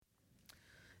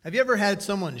Have you ever had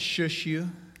someone shush you?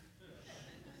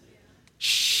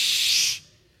 Shh.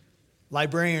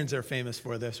 Librarians are famous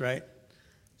for this, right?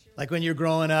 Like when you're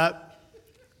growing up,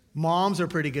 moms are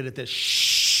pretty good at this.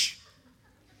 Shh.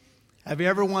 Have you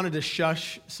ever wanted to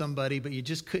shush somebody, but you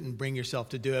just couldn't bring yourself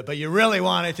to do it, but you really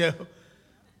wanted to?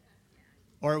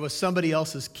 Or it was somebody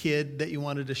else's kid that you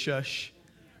wanted to shush?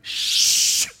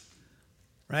 Shh.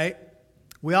 Right?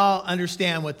 We all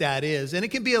understand what that is. And it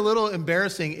can be a little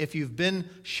embarrassing if you've been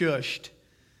shushed.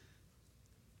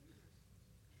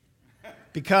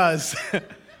 Because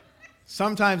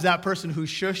sometimes that person who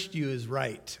shushed you is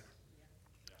right.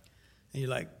 And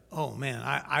you're like, oh man,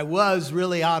 I was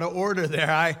really out of order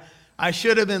there. I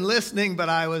should have been listening, but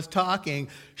I was talking.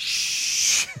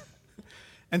 Shh.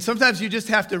 And sometimes you just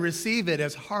have to receive it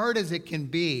as hard as it can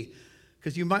be.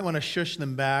 Because you might want to shush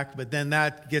them back, but then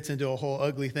that gets into a whole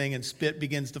ugly thing and spit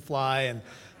begins to fly, and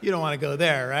you don't want to go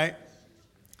there, right?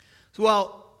 So,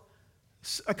 well,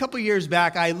 a couple years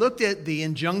back, I looked at the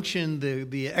injunction,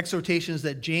 the exhortations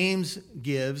that James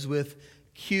gives with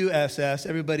QSS.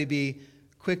 Everybody be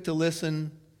quick to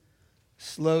listen,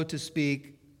 slow to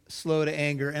speak, slow to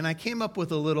anger. And I came up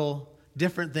with a little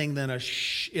different thing than a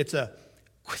shh. It's a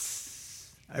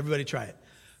quiss. Everybody try it.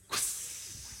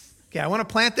 Okay, I want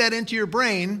to plant that into your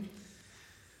brain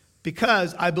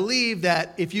because I believe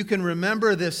that if you can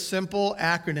remember this simple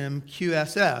acronym,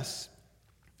 QSS,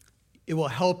 it will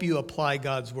help you apply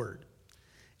God's word.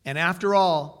 And after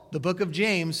all, the book of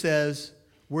James says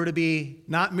we're to be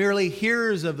not merely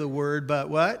hearers of the word, but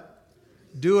what?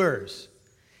 Doers.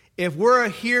 If we're a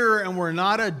hearer and we're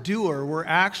not a doer, we're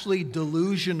actually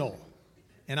delusional.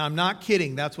 And I'm not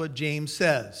kidding. That's what James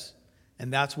says.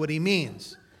 And that's what he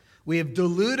means. We have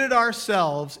deluded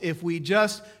ourselves if we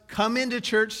just come into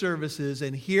church services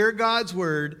and hear God's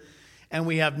word and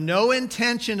we have no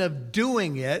intention of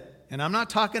doing it. And I'm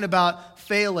not talking about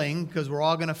failing because we're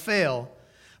all going to fail.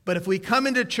 But if we come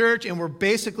into church and we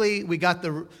got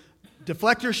the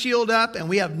deflector shield up and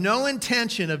we have no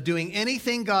intention of doing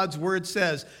anything God's word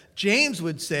says, James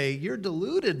would say, you're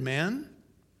deluded, man.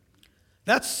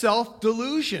 That's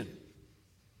self-delusion.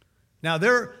 Now,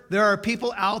 there are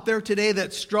people out there today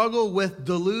that struggle with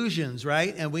delusions,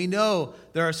 right? And we know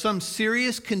there are some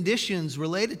serious conditions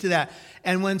related to that.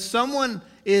 And when someone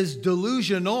is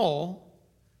delusional,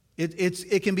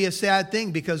 it can be a sad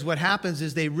thing because what happens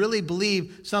is they really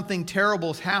believe something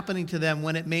terrible is happening to them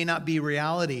when it may not be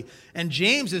reality. And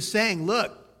James is saying,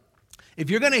 look, if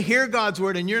you're going to hear God's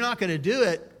word and you're not going to do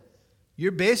it,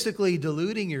 you're basically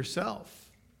deluding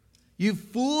yourself. You've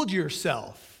fooled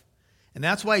yourself. And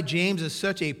that's why James is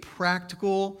such a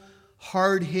practical,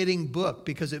 hard-hitting book,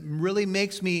 because it really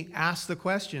makes me ask the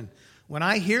question, when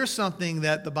I hear something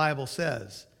that the Bible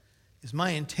says, is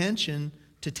my intention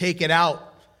to take it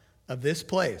out of this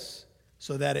place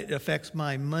so that it affects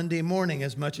my Monday morning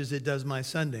as much as it does my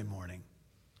Sunday morning?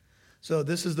 So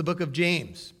this is the book of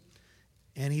James.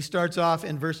 And he starts off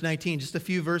in verse 19, just a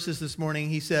few verses this morning.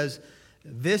 He says,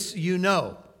 this you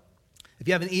know. If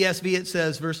you have an ESV, it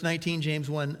says, verse 19, James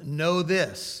 1, know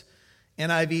this.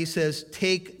 NIV says,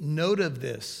 take note of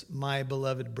this, my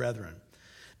beloved brethren.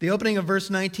 The opening of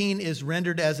verse 19 is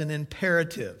rendered as an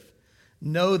imperative.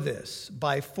 Know this.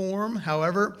 By form,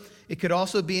 however, it could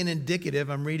also be an indicative.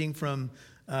 I'm reading from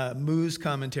Moo's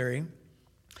commentary.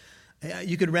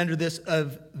 You could render this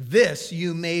of this,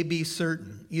 you may be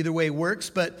certain. Either way works,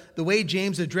 but the way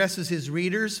James addresses his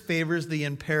readers favors the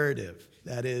imperative.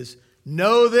 That is,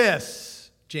 know this,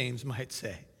 James might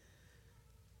say.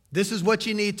 This is what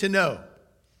you need to know.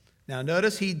 Now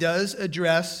notice he does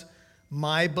address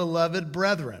my beloved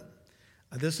brethren.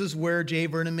 This is where J.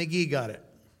 Vernon McGee got it.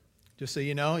 Just so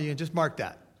you know, you can just mark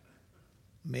that.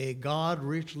 May God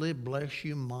richly bless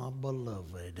you, my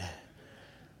beloved.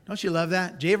 Don't you love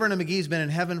that? J. Vernon McGee's been in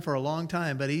heaven for a long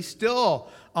time, but he's still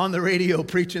on the radio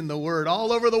preaching the word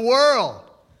all over the world.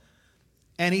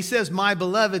 And he says, my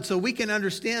beloved, so we can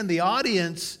understand the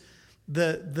audience.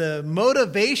 The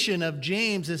motivation of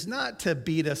James is not to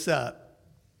beat us up.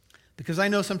 Because I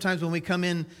know sometimes when we come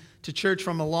in to church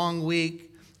from a long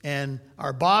week and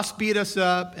our boss beat us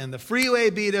up and the freeway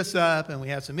beat us up and we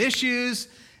have some issues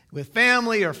with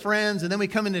family or friends, and then we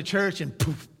come into church and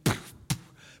poof, poof,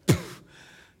 poof, poof.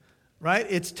 Right?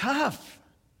 It's tough.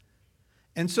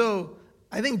 And so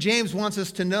I think James wants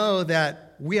us to know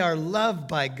that we are loved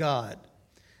by God.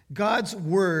 God's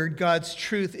word, God's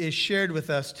truth is shared with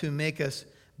us to make us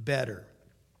better.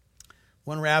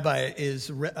 One rabbi is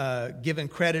given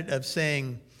credit of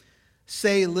saying,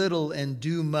 say little and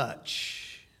do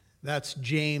much. That's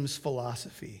James'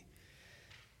 philosophy.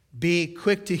 Be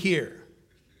quick to hear,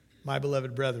 my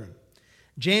beloved brethren.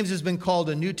 James has been called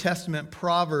a New Testament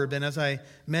proverb, and as I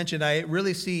mentioned, I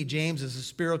really see James as a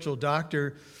spiritual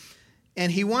doctor,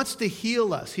 and he wants to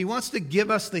heal us. He wants to give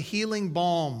us the healing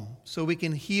balm so we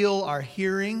can heal our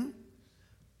hearing,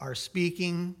 our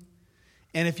speaking.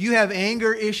 And if you have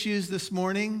anger issues this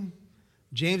morning,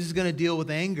 James is going to deal with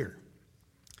anger.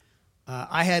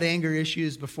 I had anger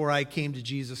issues before I came to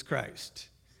Jesus Christ.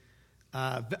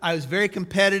 I was very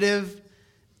competitive,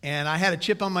 and I had a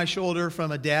chip on my shoulder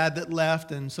from a dad that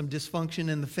left and some dysfunction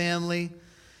in the family.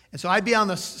 And so I'd be out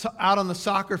on the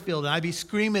soccer field, and I'd be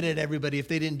screaming at everybody if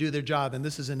they didn't do their job. And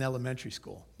this is in elementary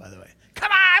school, by the way.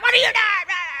 Come on, what are you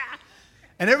doing?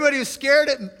 And everybody was scared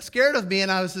of me,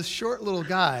 and I was this short little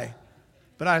guy,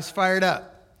 but I was fired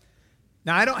up.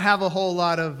 Now, I don't have a whole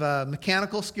lot of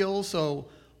mechanical skills, so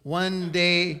one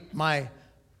day my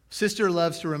sister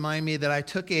loves to remind me that I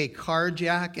took a car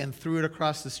jack and threw it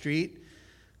across the street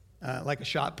like a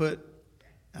shot put.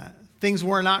 Things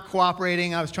were not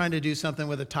cooperating. I was trying to do something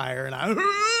with a tire, and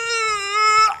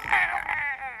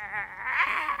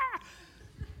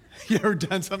You ever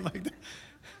done something like that?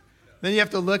 Then you have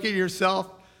to look at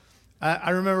yourself.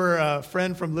 I remember a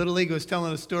friend from Little League was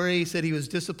telling a story. He said he was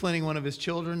disciplining one of his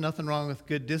children. Nothing wrong with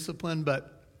good discipline,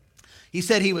 but he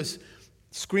said he was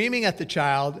screaming at the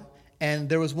child, and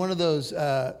there was one of those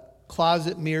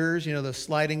closet mirrors, those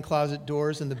sliding closet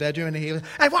doors in the bedroom, and he was,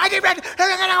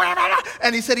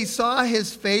 and he said he saw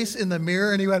his face in the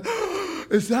mirror, and he went,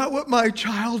 "Is that what my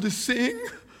child is seeing?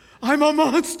 I'm a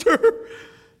monster."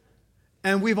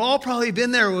 And we've all probably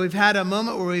been there where we've had a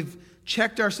moment where we've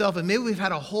checked ourselves, and maybe we've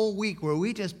had a whole week where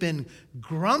we've just been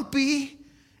grumpy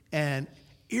and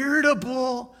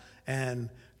irritable and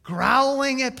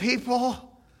growling at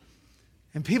people,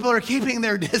 and people are keeping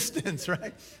their distance,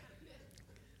 right?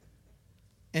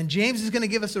 And James is going to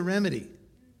give us a remedy.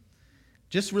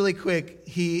 Just really quick,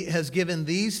 he has given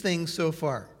these things so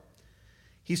far.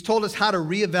 He's told us how to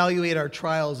reevaluate our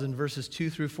trials in verses 2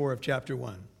 through 4 of chapter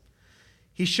 1.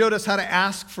 He showed us how to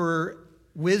ask for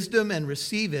wisdom and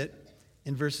receive it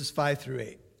in verses 5 through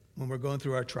 8 when we're going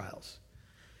through our trials.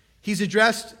 He's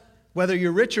addressed whether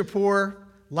you're rich or poor,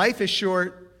 life is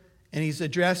short, and he's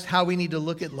addressed how we need to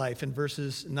look at life in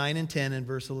verses 9 and 10 and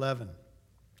verse 11.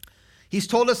 He's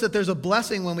told us that there's a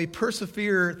blessing when we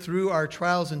persevere through our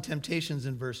trials and temptations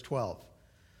in verse 12.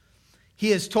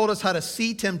 He has told us how to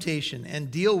see temptation and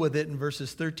deal with it in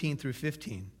verses 13 through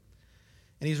 15.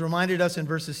 And he's reminded us in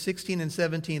verses 16 and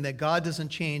 17 that God doesn't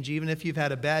change. Even if you've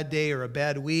had a bad day or a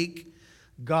bad week,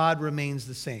 God remains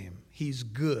the same. He's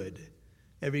good.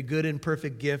 Every good and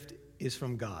perfect gift is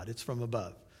from God. It's from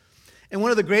above. And one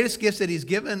of the greatest gifts that he's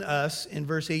given us in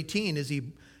verse 18 is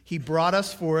he brought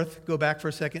us forth. Go back for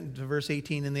a second to verse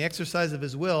 18. In the exercise of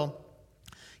his will,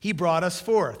 he brought us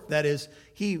forth. That is,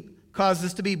 he caused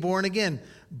us to be born again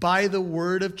by the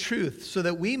word of truth, so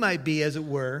that we might be, as it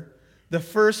were, the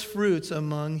first fruits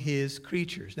among his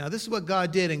creatures. Now, this is what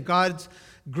God did, and God's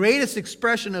greatest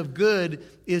expression of good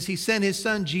is he sent his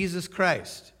son, Jesus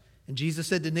Christ. And Jesus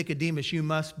said to Nicodemus, "You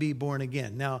must be born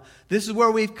again." Now, this is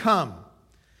where we've come.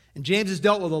 And James has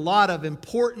dealt with a lot of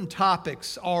important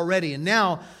topics already. And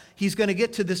now he's going to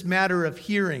get to this matter of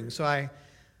hearing. So I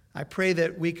pray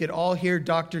that we could all hear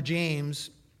Dr. James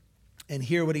and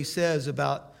hear what he says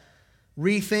about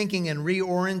rethinking and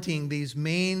reorienting these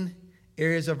main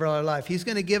areas of our life. He's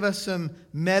going to give us some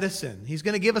medicine. He's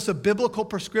going to give us a biblical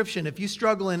prescription. If you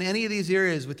struggle in any of these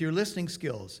areas with your listening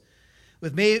skills,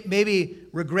 with maybe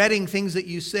regretting things that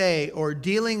you say or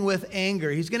dealing with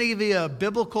anger, he's going to give you a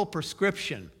biblical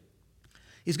prescription.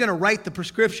 He's going to write the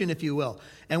prescription, if you will.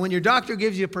 And when your doctor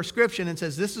gives you a prescription and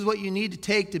says, this is what you need to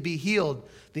take to be healed,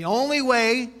 the only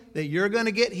way that you're going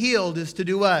to get healed is to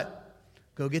do what?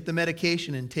 Go get the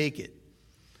medication and take it.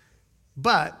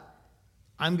 But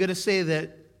I'm going to say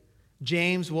that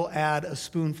James will add a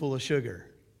spoonful of sugar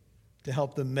to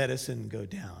help the medicine go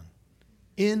down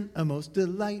in a most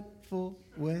delightful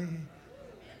way.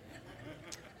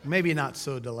 Maybe not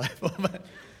so delightful, but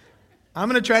I'm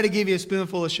going to try to give you a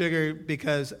spoonful of sugar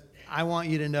because I want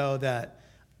you to know that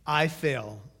I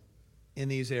fail in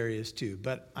these areas too.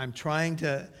 But I'm trying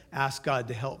to ask God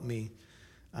to help me.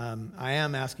 I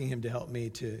am asking him to help me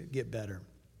to get better.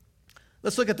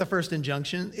 Let's look at the first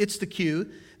injunction. It's the cue.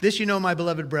 This you know, my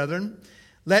beloved brethren.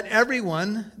 Let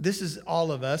everyone, this is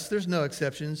all of us, there's no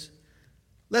exceptions.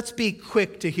 Let's be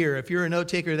quick to hear. If you're a note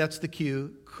taker, that's the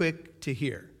cue, quick to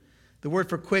hear. The word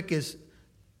for quick is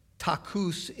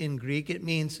takus in Greek. It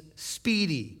means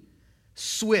speedy,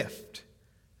 swift,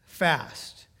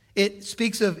 fast. It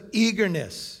speaks of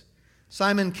eagerness.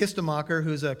 Simon Kistemacher,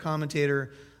 who's a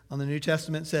commentator on the New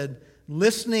Testament, said,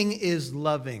 listening is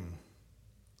loving.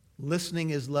 Listening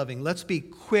is loving. Let's be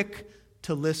quick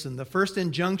to listen. The first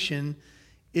injunction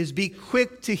is be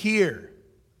quick to hear,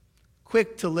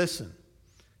 quick to listen.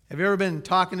 Have you ever been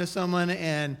talking to someone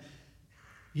and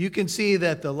you can see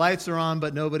that the lights are on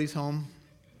but nobody's home?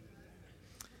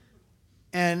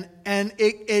 And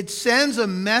it sends a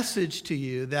message to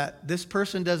you that this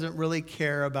person doesn't really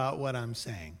care about what I'm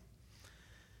saying.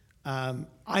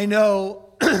 I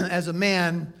know as a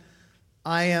man,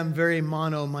 I am very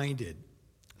mono-minded.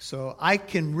 So I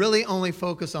can really only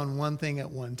focus on one thing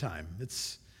at one time.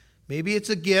 Maybe it's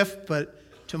a gift, but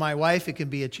to my wife, it can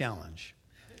be a challenge.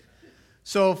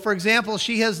 So, for example,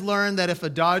 she has learned that if a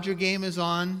Dodger game is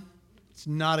on, it's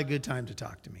not a good time to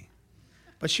talk to me.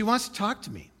 But she wants to talk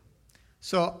to me.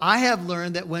 So I have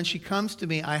learned that when she comes to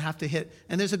me, I have to hit.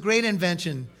 And there's a great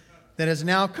invention that has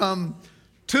now come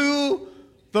to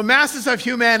the masses of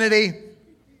humanity.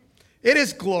 It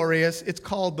is glorious. It's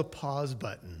called the pause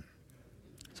button.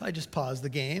 So I just pause the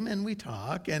game and we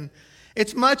talk. And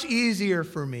it's much easier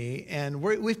for me. And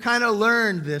we've kind of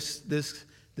learned this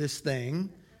thing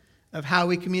of how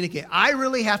we communicate. I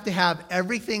really have to have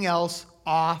everything else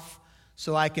off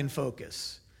so I can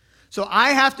focus. So I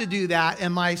have to do that,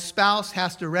 and my spouse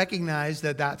has to recognize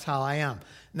that that's how I am.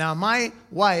 Now, my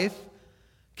wife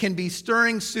can be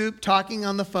stirring soup, talking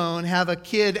on the phone, have a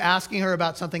kid asking her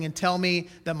about something and tell me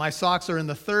that my socks are in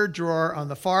the third drawer on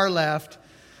the far left.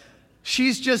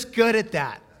 She's just good at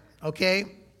that, okay?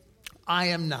 I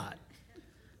am not.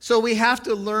 So we have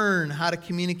to learn how to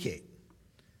communicate.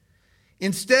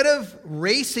 Instead of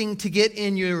racing to get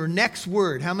in your next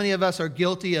word, how many of us are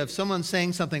guilty of someone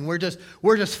saying something, we're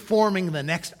just forming the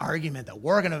next argument that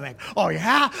we're going to make. Oh,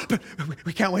 yeah? But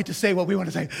we can't wait to say what we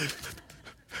want to say.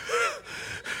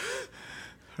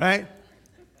 Right?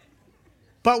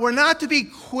 But we're not to be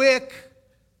quick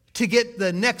to get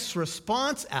the next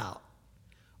response out.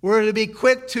 We're to be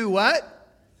quick to what?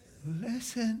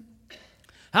 Listen.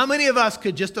 How many of us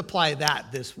could just apply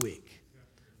that this week?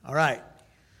 All right.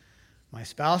 My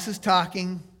spouse is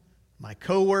talking, my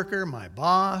coworker, my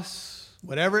boss,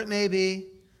 whatever it may be,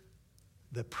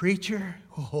 the preacher.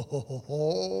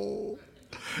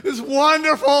 It's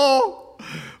wonderful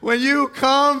when you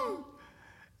come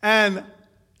and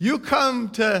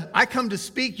I come to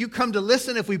speak, you come to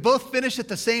listen. If we both finish at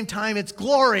the same time, it's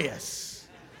glorious.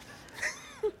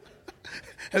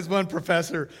 As one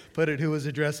professor put it who was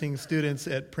addressing students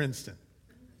at Princeton.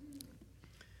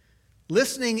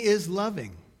 Listening is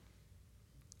loving.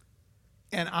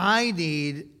 And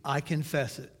I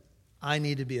confess it, I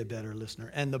need to be a better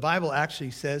listener. And the Bible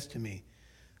actually says to me,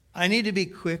 I need to be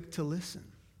quick to listen.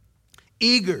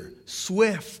 Eager,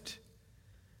 swift.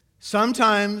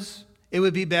 Sometimes it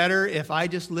would be better if I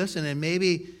just listen and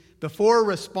maybe before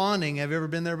responding, have you ever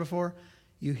been there before?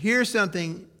 You hear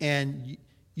something and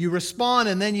you respond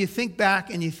and then you think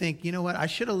back and you think, you know what, I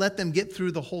should have let them get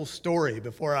through the whole story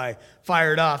before I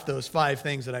fired off those 5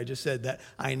 things that I just said that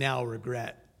I now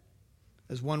regret.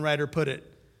 As one writer put it,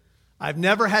 I've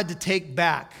never had to take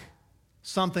back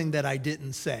something that I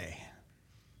didn't say.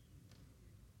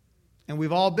 And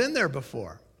we've all been there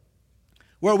before.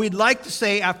 Where we'd like to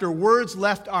say after words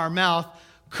left our mouth,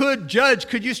 Judge,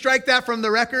 could you strike that from the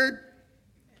record?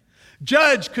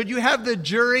 Judge, could you have the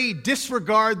jury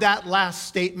disregard that last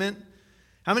statement?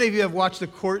 How many of you have watched a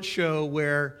court show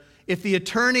where if the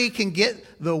attorney can get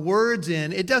the words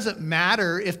in, it doesn't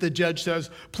matter if the judge says,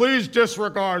 please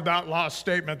disregard that last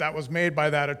statement that was made by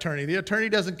that attorney. The attorney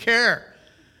doesn't care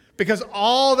because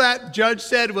all that judge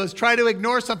said was try to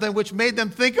ignore something which made them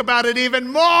think about it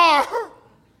even more.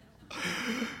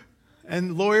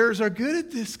 And lawyers are good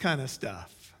at this kind of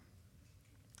stuff.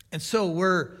 And so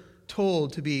we're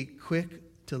told to be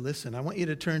quick to listen. I want you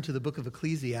to turn to the book of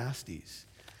Ecclesiastes.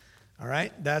 All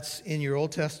right, that's in your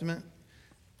Old Testament.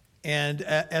 And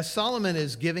as Solomon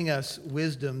is giving us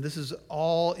wisdom, this is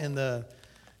all in the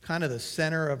kind of the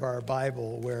center of our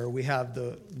Bible where we have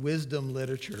the wisdom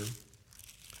literature.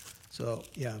 So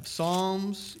you have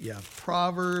Psalms, you have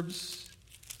Proverbs,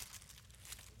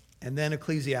 and then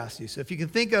Ecclesiastes. So if you can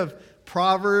think of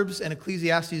Proverbs and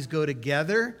Ecclesiastes go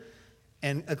together,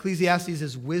 and Ecclesiastes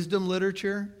is wisdom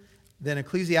literature, then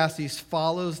Ecclesiastes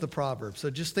follows the Proverbs.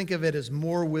 So just think of it as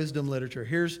more wisdom literature.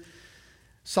 Here's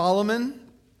Solomon.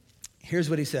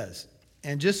 Here's what he says.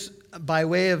 And just by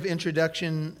way of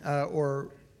introduction, or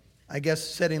I guess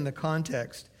setting the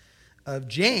context of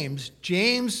James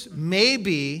may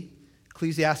be,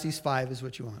 Ecclesiastes 5 is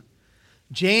what you want.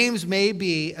 James may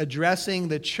be addressing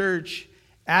the church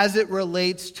as it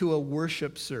relates to a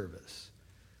worship service.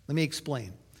 Let me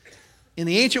explain. In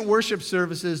the ancient worship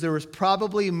services, there was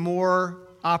probably more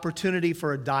opportunity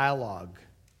for a dialogue.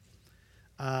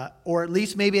 or at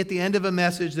least maybe at the end of a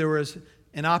message, there was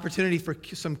an opportunity for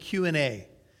some Q&A.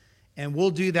 And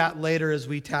we'll do that later as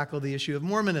we tackle the issue of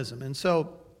Mormonism. And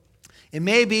so it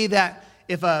may be that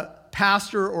if a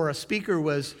pastor or a speaker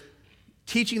was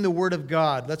teaching the Word of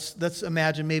God, let's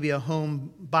imagine maybe a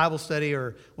home Bible study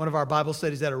or one of our Bible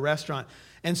studies at a restaurant,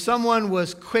 and someone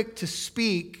was quick to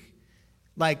speak,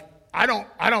 like, I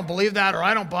don't believe that, or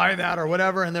I don't buy that, or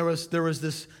whatever, and there was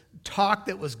this talk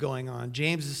that was going on.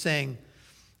 James is saying,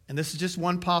 and this is just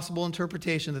one possible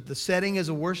interpretation, that the setting is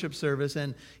a worship service,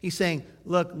 and he's saying,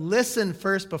 look, listen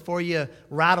first before you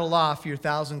rattle off your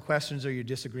 1,000 questions or your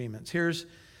disagreements. Here's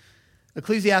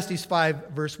Ecclesiastes 5,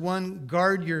 verse 1,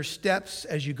 guard your steps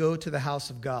as you go to the house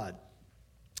of God,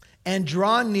 and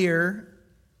draw near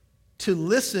to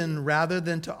listen rather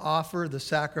than to offer the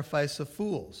sacrifice of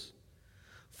fools,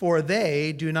 for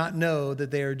they do not know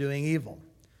that they are doing evil.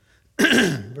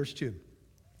 Verse 2,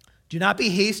 do not be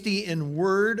hasty in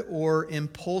word or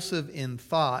impulsive in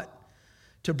thought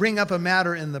to bring up a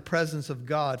matter in the presence of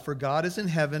God, for God is in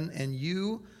heaven and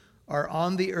you are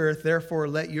on the earth, therefore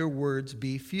let your words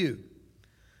be few.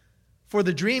 For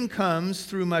the dream comes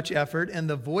through much effort, and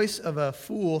the voice of a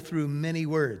fool through many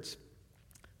words.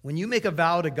 When you make a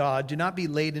vow to God, do not be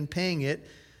late in paying it,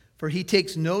 for he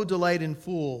takes no delight in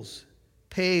fools.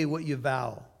 Pay what you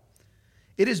vow.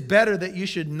 It is better that you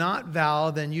should not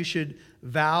vow than you should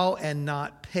vow and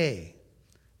not pay.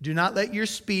 Do not let your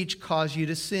speech cause you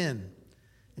to sin.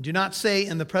 And do not say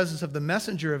in the presence of the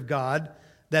messenger of God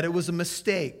that it was a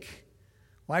mistake.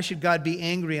 Why should God be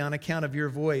angry on account of your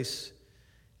voice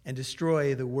and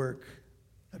destroy the work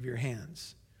of your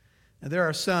hands? Now, there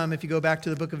are some, if you go back to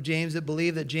the book of James, that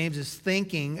believe that James is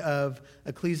thinking of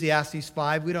Ecclesiastes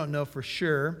 5. We don't know for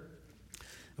sure.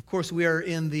 Of course, we are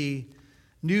in the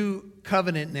new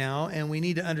covenant now, and we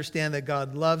need to understand that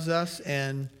God loves us,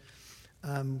 and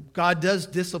God does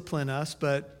discipline us,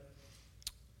 but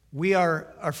we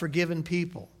are forgiven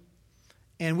people.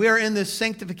 And we are in this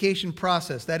sanctification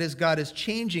process. That is, God is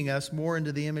changing us more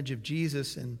into the image of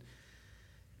Jesus, and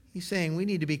he's saying we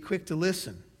need to be quick to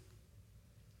listen.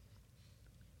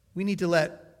 We need to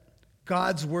let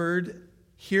God's word,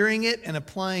 hearing it and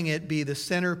applying it, be the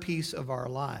centerpiece of our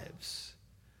lives.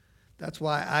 That's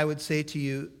why I would say to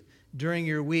you during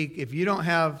your week, if you don't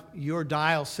have your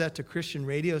dial set to Christian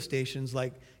radio stations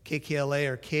like KKLA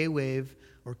or K-Wave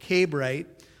or K-Bright,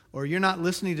 or you're not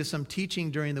listening to some teaching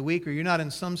during the week, or you're not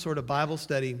in some sort of Bible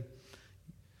study,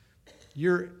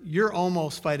 you're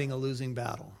almost fighting a losing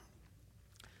battle.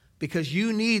 Because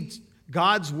you need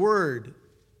God's word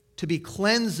to be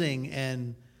cleansing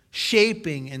and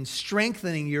shaping and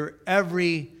strengthening your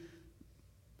every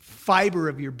fiber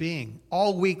of your being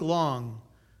all week long.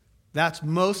 That's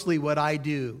mostly what I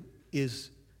do,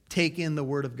 is take in the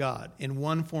Word of God in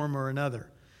one form or another.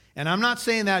 And I'm not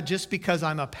saying that just because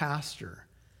I'm a pastor.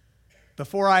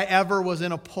 Before I ever was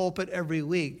in a pulpit every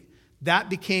week, that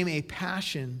became a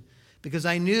passion because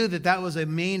I knew that that was a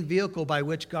main vehicle by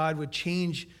which God would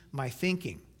change my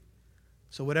thinking.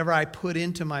 So whatever I put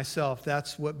into myself,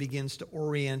 that's what begins to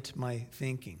orient my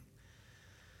thinking.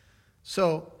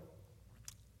 So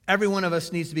every one of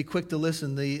us needs to be quick to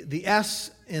listen. The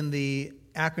S in the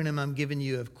acronym I'm giving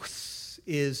you of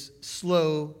is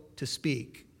slow to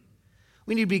speak.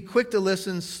 We need to be quick to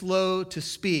listen, slow to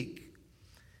speak.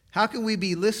 How can we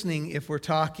be listening if we're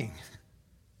talking?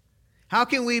 How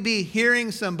can we be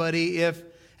hearing somebody have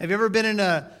you ever been in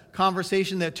a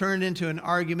conversation that turned into an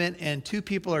argument and two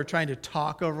people are trying to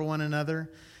talk over one another?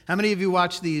 How many of you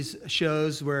watch these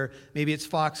shows where maybe it's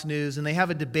Fox News and they have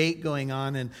a debate going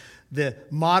on and the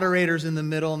moderator's in the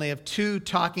middle and they have two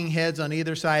talking heads on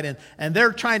either side and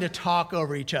they're trying to talk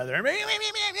over each other.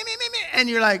 And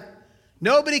you're like,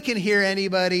 nobody can hear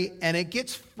anybody, and it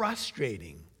gets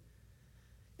frustrating.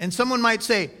 And someone might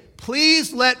say,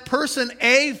 please let person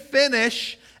A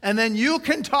finish and then you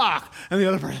can talk. And the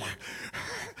other person,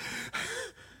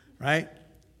 right?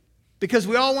 Because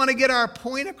we all want to get our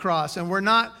point across, and we're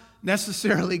not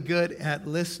necessarily good at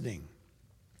listening.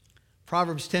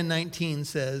 Proverbs 10:19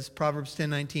 says,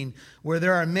 where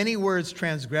there are many words,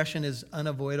 transgression is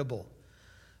unavoidable,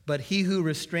 but he who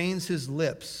restrains his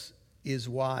lips is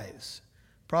wise.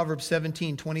 Proverbs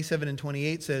 17:27 and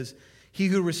 28 says, he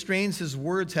who restrains his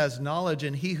words has knowledge,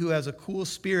 and he who has a cool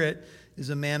spirit is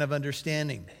a man of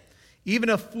understanding. Even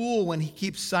a fool, when he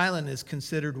keeps silent, is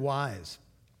considered wise.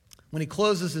 When he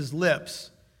closes his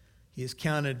lips, he is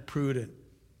counted prudent.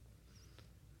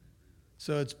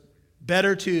 So it's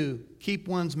better to keep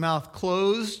one's mouth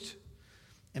closed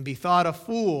and be thought a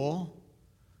fool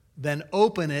than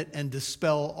open it and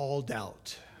dispel all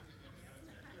doubt.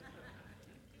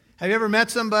 Have you ever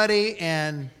met somebody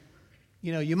and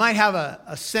you might have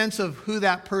a sense of who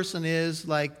that person is,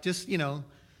 like just,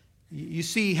 you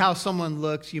see how someone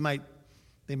looks. They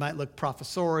might look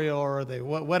professorial or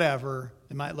whatever.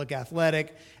 They might look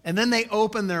athletic. And then they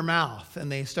open their mouth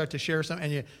and they start to share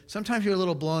something. And sometimes you're a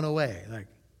little blown away. Like,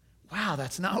 wow,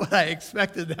 that's not what I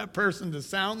expected that person to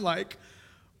sound like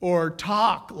or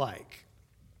talk like.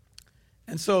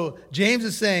 And so James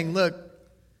is saying, look,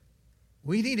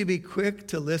 we need to be quick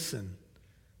to listen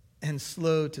and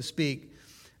slow to speak.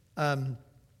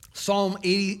 Psalm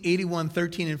 81,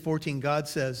 13 and 14, God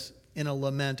says in a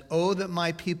lament, "Oh, that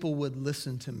my people would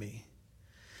listen to me,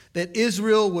 that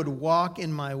Israel would walk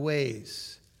in my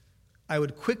ways. I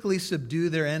would quickly subdue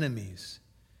their enemies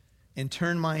and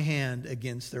turn my hand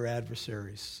against their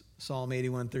adversaries." Psalm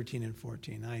 81, 13 and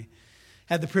 14. I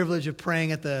had the privilege of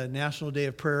praying at the National Day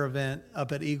of Prayer event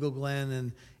up at Eagle Glen,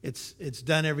 and it's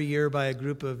done every year by a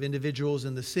group of individuals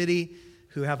in the city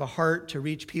who have a heart to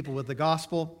reach people with the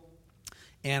gospel.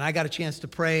 And I got a chance to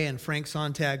pray, and Frank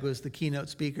Sontag was the keynote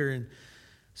speaker. And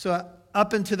so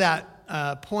up until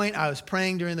that point, I was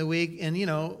praying during the week. And, you're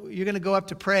going to go up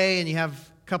to pray, and you have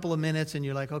a couple of minutes, and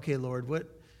you're like, okay, Lord,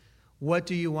 what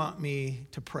do you want me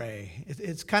to pray?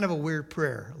 It's kind of a weird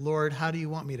prayer. Lord, how do you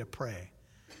want me to pray?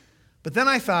 But then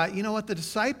I thought, you know what? The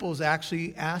disciples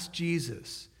actually asked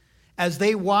Jesus. As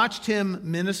they watched him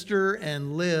minister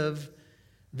and live,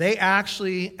 they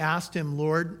actually asked him,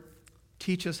 Lord,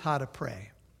 teach us how to pray.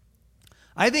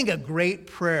 I think a great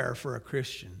prayer for a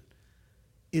Christian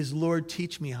is, Lord,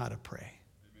 teach me how to pray.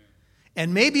 Amen.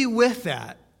 And maybe with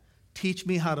that, teach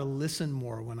me how to listen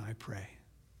more when I pray.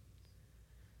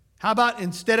 How about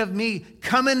instead of me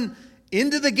coming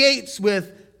into the gates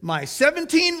with my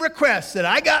 17 requests that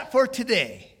I got for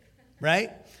today,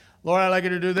 right? Lord, I'd like you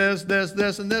to do this, this,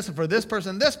 this, and this, and for this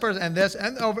person, and this,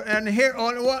 and over, and here,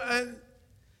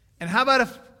 and how about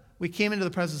if we came into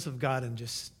the presence of God and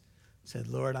just said,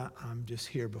 Lord, I'm just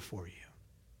here before you.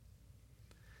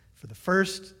 For the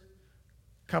first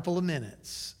couple of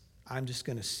minutes, I'm just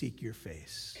going to seek your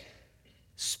face.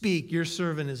 Speak, your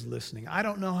servant is listening. I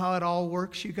don't know how it all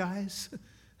works, you guys.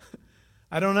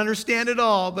 I don't understand it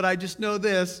all, but I just know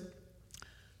this.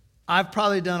 I've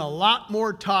probably done a lot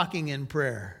more talking in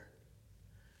prayer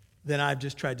than I've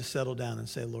just tried to settle down and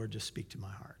say, Lord, just speak to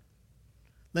my heart.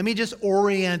 Let me just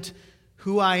orient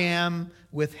who I am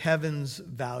with heaven's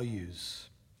values.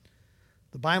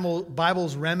 The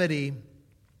Bible's remedy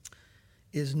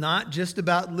is not just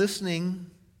about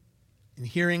listening and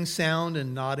hearing sound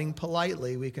and nodding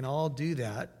politely. We can all do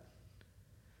that.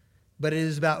 But it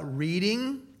is about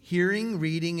reading, hearing,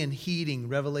 reading, and heeding.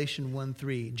 Revelation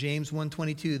 1:3. James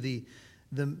 1:22,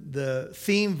 the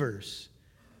theme verse.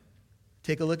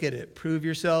 Take a look at it. Prove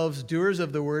yourselves doers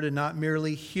of the word and not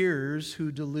merely hearers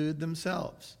who delude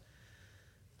themselves.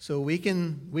 So we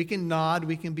can nod,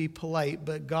 we can be polite,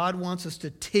 but God wants us to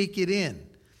take it in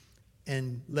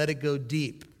and let it go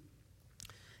deep.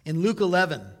 In Luke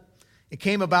 11, it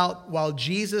came about while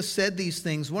Jesus said these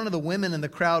things, one of the women in the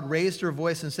crowd raised her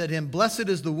voice and said to him, "Blessed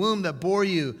is the womb that bore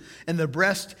you and the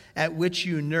breast at which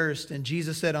you nursed." And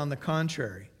Jesus said, on the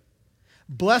contrary,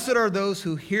 "Blessed are those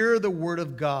who hear the word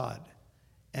of God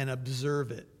and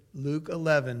observe it." Luke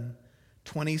 11,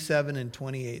 27 and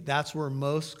 28. That's where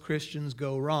most Christians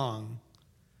go wrong,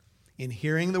 in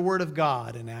hearing the word of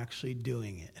God and actually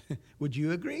doing it. Would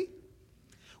you agree?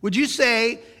 Would you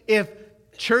say if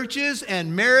churches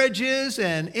and marriages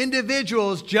and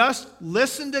individuals just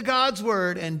listened to God's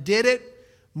word and did it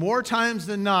more times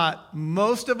than not,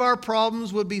 most of our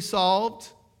problems would be solved?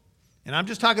 And I'm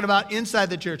just talking about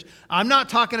inside the church. I'm not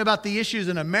talking about the issues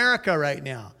in America right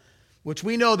now, which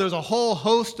we know there's a whole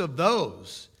host of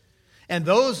those. And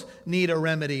those need a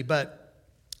remedy. But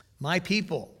my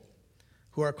people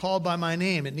who are called by my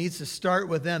name, it needs to start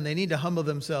with them. They need to humble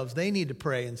themselves. They need to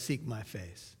pray and seek my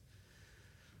face.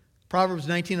 Proverbs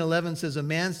 19:11 says, "A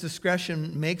man's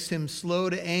discretion makes him slow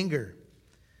to anger."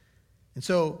 And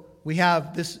so we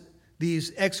have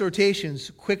these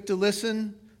exhortations: quick to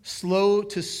listen, slow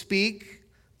to speak.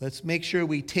 Let's make sure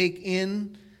we take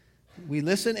in, we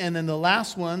listen. And then the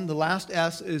last one, the last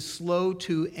S, is slow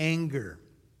to anger.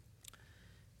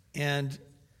 And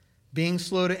being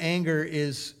slow to anger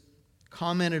is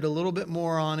commented a little bit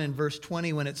more on in verse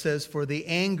 20 when it says, "For the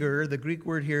anger," the Greek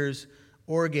word here is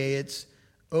orge, it's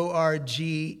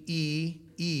O-R-G-E-E.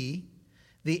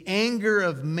 "The anger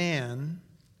of man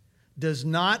does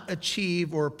not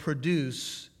achieve or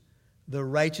produce the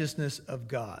righteousness of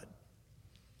God.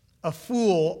 A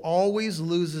fool always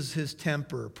loses his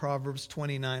temper," Proverbs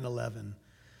 29:11,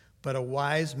 "but a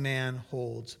wise man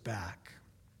holds back."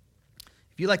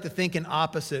 If you like to think in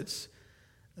opposites,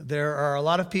 There are a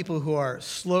lot of people who are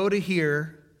slow to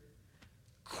hear,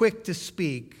 quick to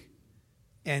speak,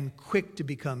 and quick to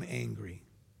become angry.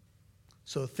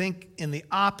 So think in the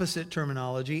opposite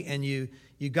terminology, and you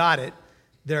got it.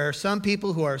 There are some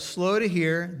people who are slow to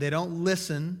hear, they don't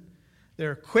listen,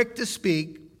 they're quick to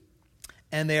speak,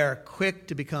 and they are quick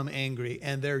to become angry,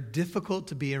 and they're difficult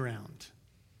to be around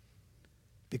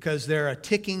because they're a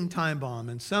ticking time bomb.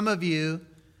 And some of you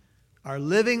are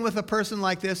living with a person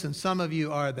like this, and some of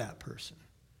you are that person.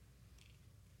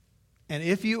 And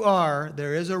if you are,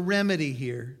 there is a remedy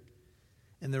here.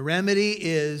 And the remedy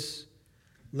is,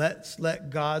 let's let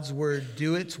God's word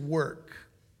do its work.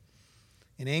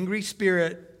 An angry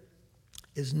spirit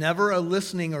is never a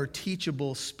listening or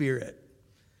teachable spirit.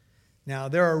 Now,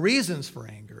 there are reasons for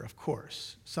anger, of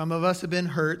course. Some of us have been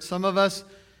hurt. Some of us,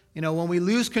 when we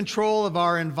lose control of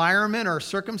our environment or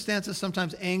circumstances,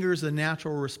 sometimes anger is a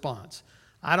natural response.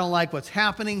 I don't like what's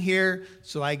happening here,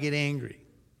 so I get angry.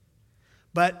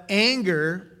 But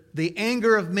anger, the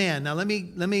anger of man. Now, let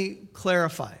me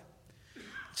clarify.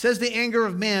 It says the anger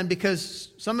of man because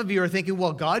some of you are thinking,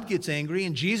 well, God gets angry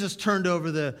and Jesus turned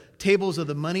over the tables of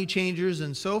the money changers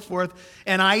and so forth.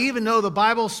 And I even know the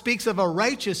Bible speaks of a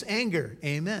righteous anger.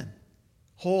 Amen.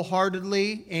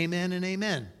 Wholeheartedly, amen and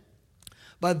amen.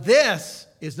 But this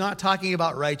is not talking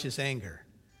about righteous anger.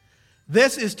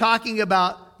 This is talking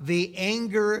about the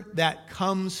anger that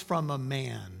comes from a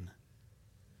man.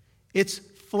 It's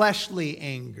fleshly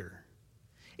anger.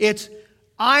 It's,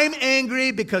 I'm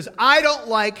angry because I don't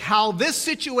like how this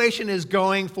situation is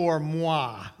going for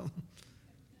moi.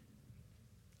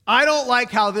 I don't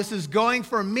like how this is going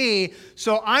for me,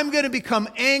 so I'm going to become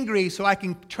angry so I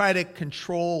can try to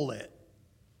control it.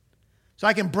 So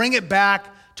I can bring it back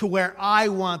to where I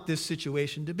want this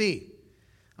situation to be.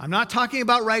 I'm not talking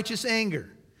about righteous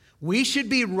anger. We should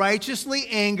be righteously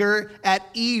angry at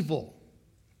evil.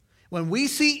 When we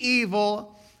see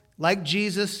evil, like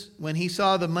Jesus, when he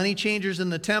saw the money changers in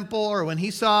the temple, or when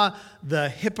he saw the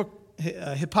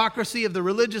hypocrisy of the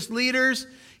religious leaders,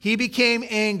 he became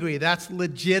angry. That's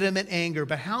legitimate anger.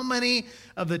 But how many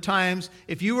of the times,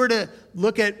 if you were to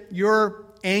look at your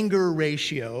anger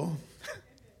ratio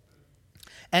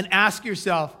and ask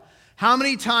yourself, how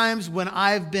many times when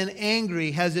I've been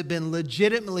angry has it been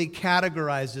legitimately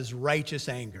categorized as righteous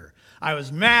anger? I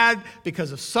was mad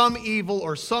because of some evil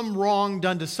or some wrong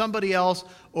done to somebody else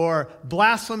or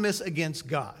blasphemous against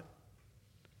God.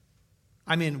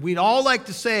 I mean, we'd all like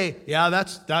to say, yeah,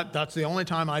 that's the only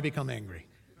time I become angry.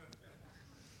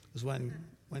 Is when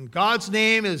God's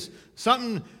name is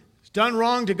something done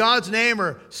wrong to God's name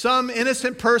or some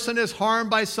innocent person is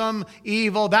harmed by some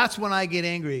evil, that's when I get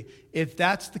angry. If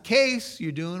that's the case,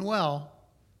 you're doing well.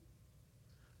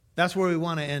 That's where we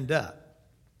want to end up.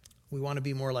 We want to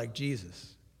be more like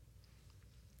Jesus.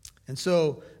 And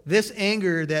so this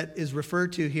anger that is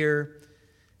referred to here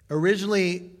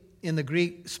originally in the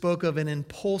Greek spoke of an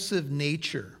impulsive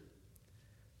nature.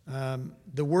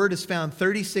 The word is found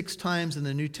 36 times in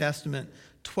the New Testament,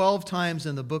 12 times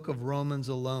in the book of Romans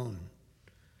alone.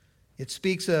 It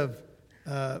speaks of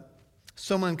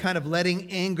someone kind of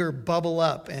letting anger bubble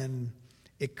up and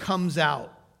it comes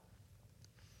out.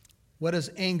 What does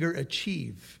anger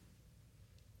achieve?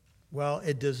 Well,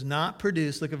 it does not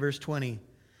produce, look at verse 20.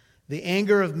 The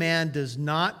anger of man does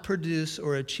not produce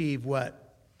or achieve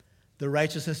what? The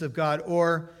righteousness of God.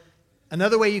 Or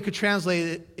another way you could translate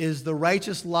it is the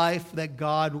righteous life that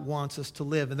God wants us to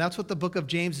live. And that's what the book of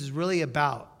James is really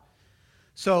about.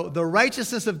 So the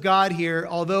righteousness of God here,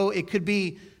 although it could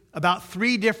be about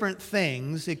three different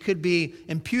things, it could be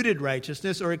imputed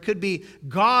righteousness, or it could be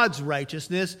God's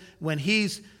righteousness when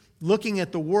he's looking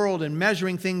at the world and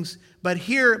measuring things. But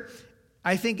here,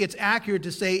 I think it's accurate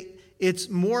to say it's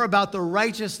more about the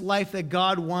righteous life that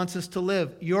God wants us to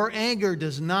live. Your anger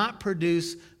does not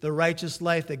produce the righteous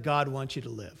life that God wants you to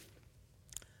live.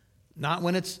 Not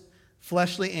when it's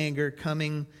fleshly anger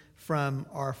coming from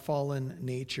our fallen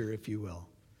nature, if you will.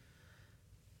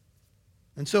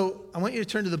 And so I want you to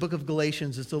turn to the book of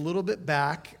Galatians. It's a little bit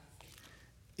back.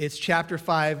 It's chapter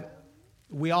 5.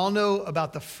 We all know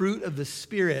about the fruit of the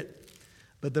Spirit,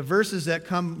 but the verses that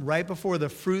come right before the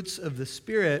fruits of the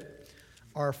Spirit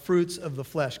are fruits of the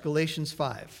flesh. Galatians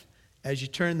 5. As you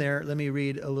turn there, let me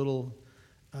read a little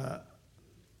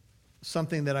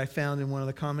something that I found in one of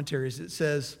the commentaries. It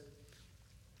says,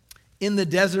 "In the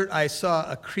desert I saw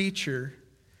a creature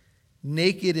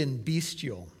naked and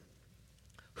bestial,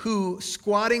 who,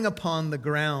 squatting upon the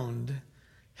ground,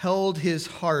 held his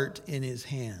heart in his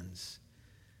hands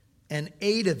and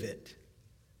ate of it.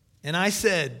 And I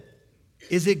said,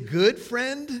 'Is it good,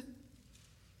 friend?'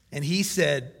 And he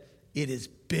said, 'It is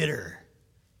bitter.'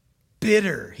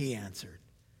 bitter, he answered.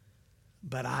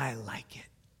 But I like it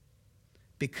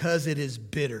because it is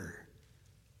bitter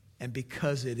and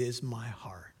because it is my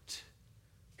heart.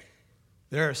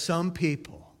 There are some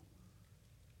people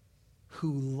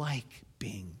who like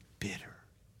being bitter.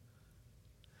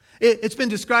 It's been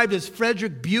described as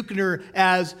Frederick Buechner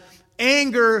as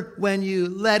anger when you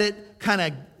let it kind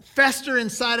of fester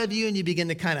inside of you and you begin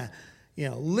to kind of,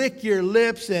 lick your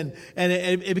lips and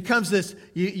it becomes this,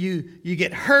 you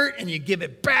get hurt and you give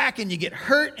it back and you get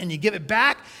hurt and you give it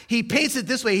back. He paints it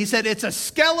this way. He said, it's a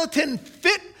skeleton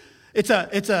fit. It's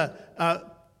a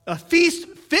feast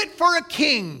fit for a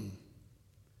king.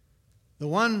 The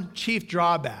one chief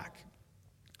drawback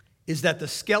is that the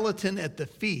skeleton at the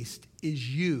feast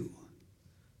is you.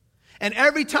 And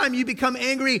every time you become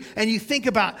angry and you think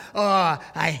about,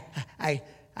 I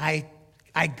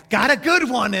got a good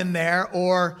one in there,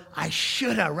 or I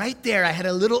should have, right there, I had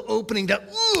a little opening to,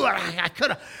 I could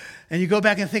have. And you go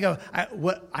back and think of,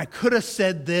 I could have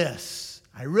said this.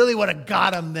 I really would have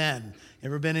got him then.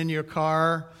 Ever been in your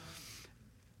car?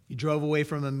 You drove away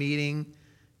from a meeting.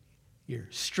 You're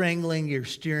strangling your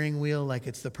steering wheel like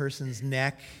it's the person's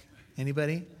neck.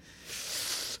 Anybody?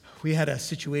 We had a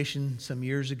situation some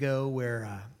years ago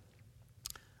where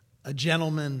a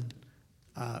gentleman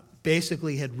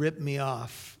basically had ripped me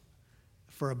off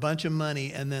for a bunch of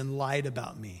money and then lied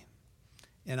about me.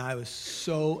 And I was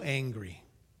so angry.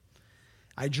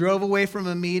 I drove away from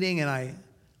a meeting and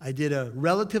I did a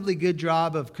relatively good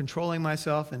job of controlling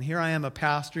myself. And here I am, a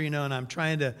pastor, and I'm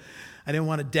trying to, I didn't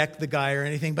want to deck the guy or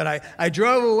anything, but I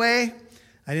drove away.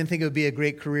 I didn't think it would be a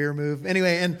great career move.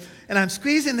 Anyway, and I'm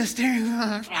squeezing the steering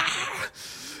wheel.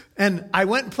 And I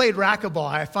went and played racquetball.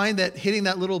 I find that hitting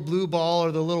that little blue ball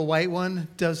or the little white one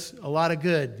does a lot of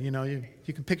good.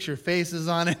 You can picture faces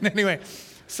on it. Anyway,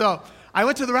 so I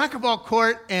went to the racquetball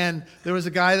court, and there was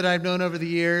a guy that I've known over the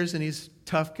years, and he's a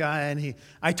tough guy. And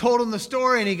I told him the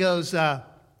story, and he goes,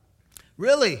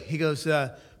 really? He goes,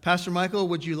 Pastor Michael,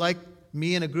 would you like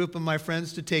me and a group of my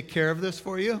friends to take care of this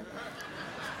for you?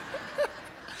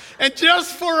 And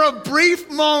just for a brief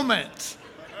moment,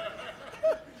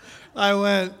 I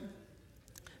went,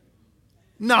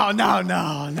 no,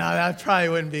 that probably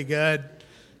wouldn't be good.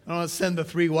 I don't want to send the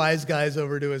three wise guys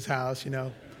over to his house,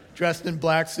 dressed in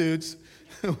black suits.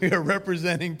 We are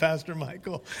representing Pastor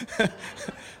Michael.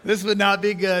 This would not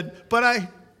be good. But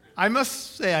I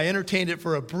must say, I entertained it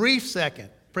for a brief second.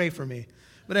 Pray for me.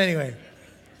 But anyway.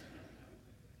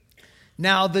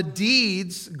 Now the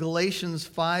deeds, Galatians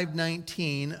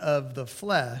 5:19, of the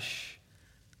flesh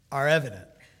are evident.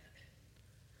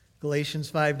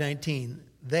 Galatians 5:19,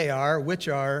 they are, which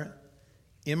are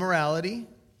immorality,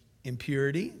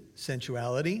 impurity,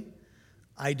 sensuality,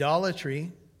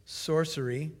 idolatry,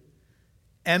 sorcery,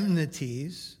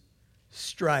 enmities,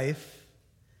 strife,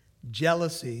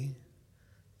 jealousy,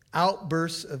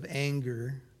 outbursts of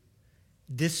anger,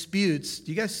 disputes.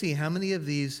 Do you guys see how many of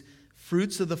these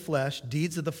fruits of the flesh,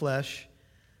 deeds of the flesh,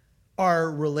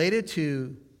 are related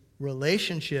to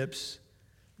relationships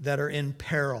that are in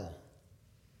peril?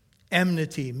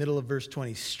 Enmity, middle of verse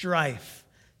 20, strife,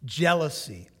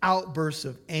 jealousy, outbursts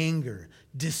of anger,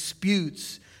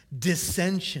 disputes,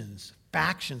 dissensions,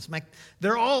 factions.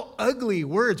 They're all ugly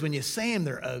words. When you say them,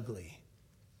 they're ugly.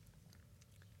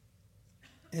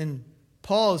 And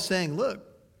Paul is saying, look,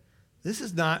 this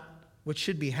is not what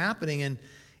should be happening. And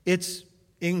it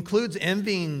includes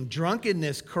envying,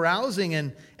 drunkenness, carousing,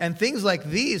 and things like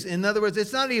these. In other words,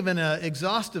 it's not even an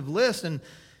exhaustive list. And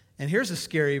here's a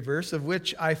scary verse, of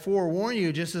which I forewarn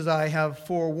you, just as I have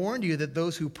forewarned you, that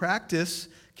those who practice,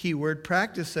 keyword,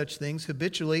 practice such things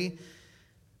habitually,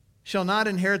 shall not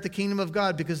inherit the kingdom of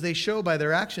God, because they show by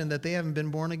their action that they haven't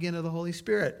been born again of the Holy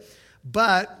Spirit.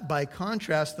 But, by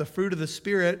contrast, the fruit of the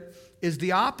Spirit is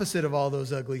the opposite of all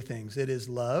those ugly things. It is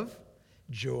love,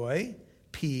 joy,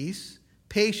 peace,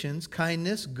 patience,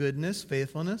 kindness, goodness,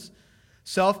 faithfulness,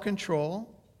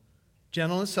 self-control,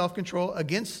 gentleness, self-control.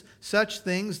 Against such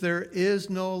things there is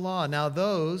no law. Now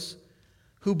those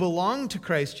who belong to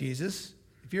Christ Jesus,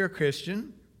 if you're a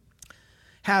Christian,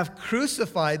 have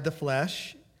crucified the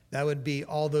flesh. That would be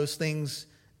all those things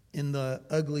in the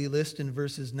ugly list in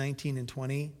verses 19 and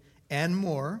 20 and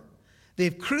more.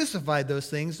 They've crucified those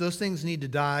things. Those things need to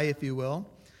die, if you will,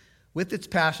 with its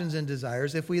passions and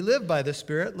desires. If we live by the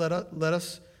Spirit, let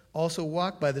us also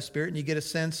walk by the Spirit. And you get a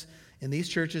sense in these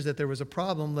churches that there was a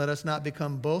problem. Let us not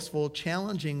become boastful,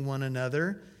 challenging one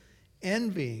another,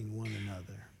 envying one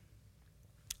another.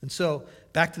 And so,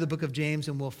 back to the book of James,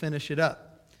 and we'll finish it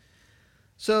up.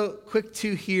 So, quick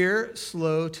to hear,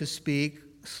 slow to speak,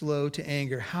 slow to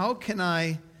anger. How can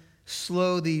I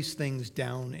slow these things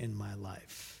down in my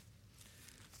life?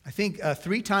 I think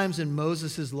 3 times in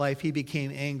Moses' life he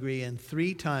became angry, and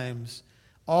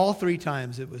all three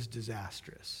times it was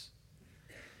disastrous.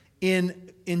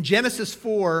 In Genesis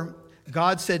 4,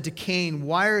 God said to Cain,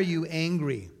 "Why are you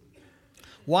angry?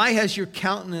 Why has your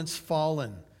countenance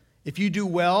fallen? If you do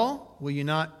well,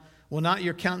 will not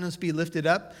your countenance be lifted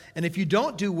up? And if you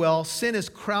don't do well, sin is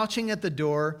crouching at the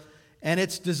door, and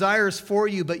its desires for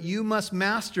you, but you must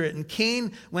master it." And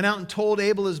Cain went out and told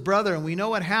Abel his brother, and we know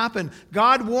what happened.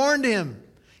 God warned him.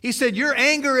 He said, "Your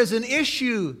anger is an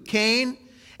issue, Cain,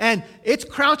 and it's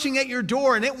crouching at your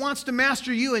door, and it wants to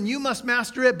master you, and you must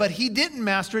master it." But he didn't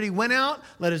master it. He went out,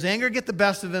 let his anger get the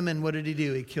best of him, and what did he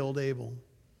do? He killed Abel.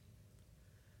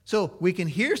 So we can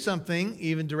hear something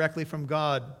even directly from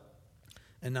God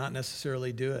and not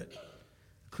necessarily do it.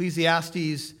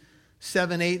 Ecclesiastes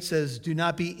 7:8 says, "Do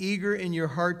not be eager in your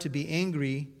heart to be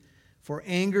angry, for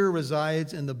anger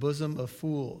resides in the bosom of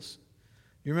fools."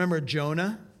 You remember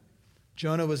Jonah?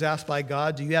 Jonah was asked by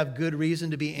God, "Do you have good reason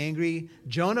to be angry?"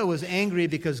 Jonah was angry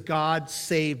because God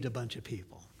saved a bunch of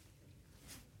people.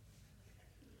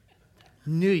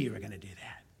 Knew you were going to do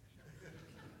that.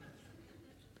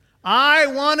 I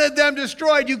wanted them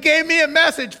destroyed. You gave me a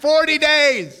message, 40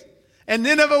 days, and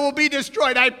Nineveh will be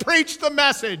destroyed. I preached the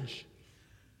message.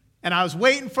 And I was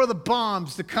waiting for the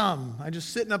bombs to come. I just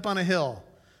sitting up on a hill.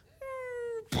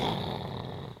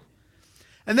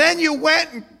 And then you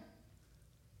went and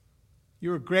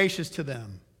you were gracious to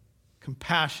them,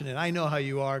 compassionate. I know how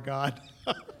you are, God.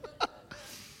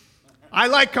 I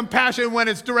like compassion when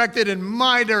it's directed in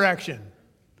my direction.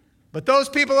 But those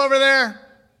people over there,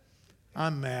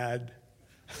 I'm mad.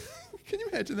 Can you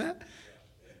imagine that?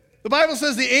 The Bible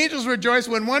says the angels rejoice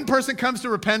when one person comes to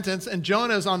repentance, and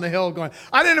Jonah's on the hill going,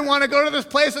 "I didn't want to go to this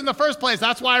place in the first place.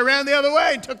 That's why I ran the other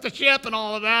way and took the ship and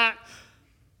all of that."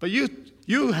 But you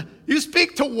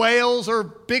speak to whales or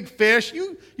big fish.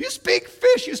 You speak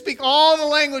fish. You speak all the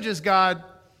languages, God.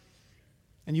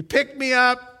 And you picked me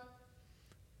up.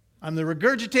 I'm the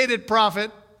regurgitated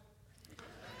prophet.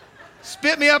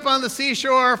 Spit me up on the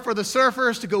seashore for the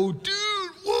surfers to go, "Dude,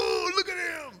 whoa, look at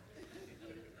him."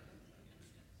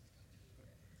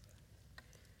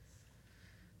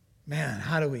 Man,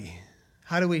 how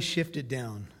do we shift it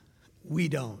down? We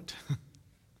don't.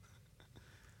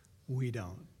 We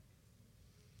don't.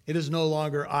 It is no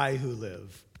longer I who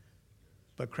live,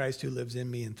 but Christ who lives in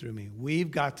me and through me.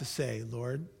 We've got to say,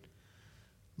 "Lord,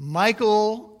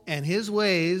 Michael and his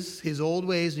ways, his old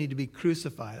ways, need to be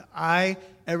crucified. I,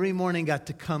 every morning, got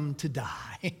to come to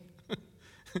die."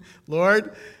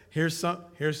 Lord, here's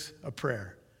a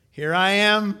prayer. Here I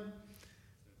am.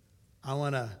 I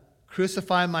want to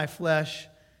crucify my flesh.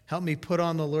 Help me put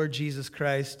on the Lord Jesus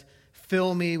Christ.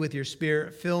 Fill me with your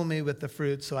Spirit. Fill me with the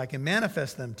fruit so I can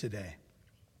manifest them today.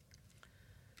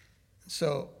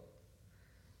 So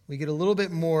we get a little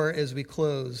bit more as we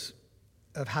close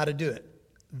of how to do it.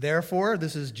 Therefore,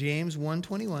 this is James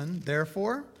 1:21.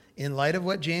 Therefore, in light of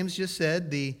what James just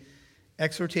said, the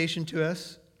exhortation to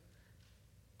us,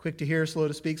 quick to hear, slow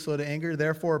to speak, slow to anger.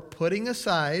 Therefore, putting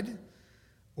aside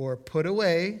or put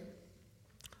away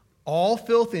all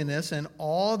filthiness and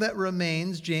all that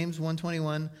remains, James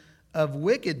 1:21, of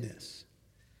wickedness,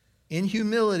 in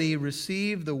humility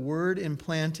receive the word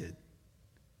implanted,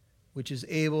 which is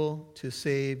able to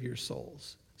save your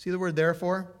souls. See the word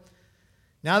therefore?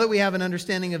 Now that we have an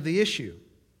understanding of the issue,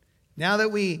 now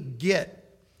that we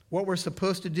get what we're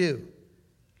supposed to do,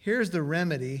 here's the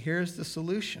remedy, here's the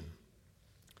solution.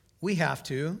 We have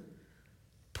to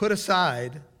put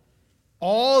aside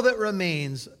all that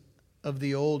remains of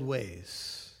the old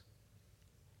ways.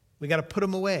 We got to put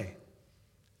them away.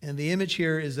 And the image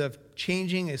here is of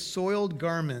changing a soiled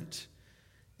garment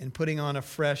and putting on a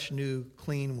fresh, new,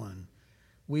 clean one.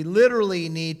 We literally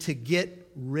need to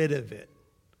get rid of it.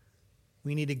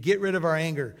 We need to get rid of our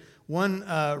anger. One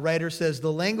writer says,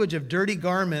 the language of dirty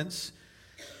garments,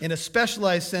 in a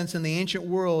specialized sense in the ancient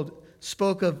world,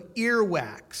 spoke of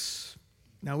earwax.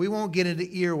 Now, we won't get into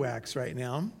earwax right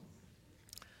now.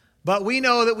 But we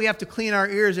know that we have to clean our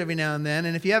ears every now and then.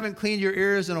 And if you haven't cleaned your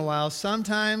ears in a while,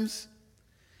 sometimes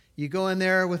you go in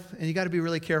there with, and you got to be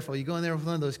really careful. You go in there with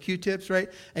one of those Q-tips, right?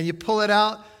 And you pull it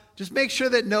out. Just make sure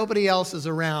that nobody else is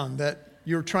around that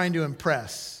you're trying to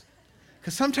impress.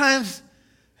 Because sometimes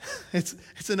it's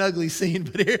an ugly scene,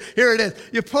 but here it is.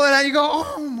 You pull it out, you go,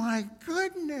 oh my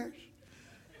goodness.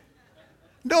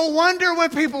 No wonder when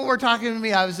people were talking to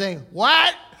me, I was saying,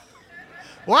 what?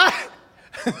 What?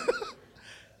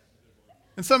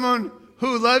 And someone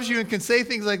who loves you and can say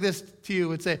things like this to you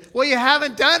would say, well, you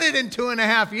haven't done it in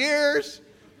 2.5 years.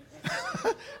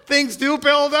 Things do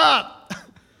build up.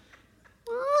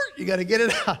 You got to get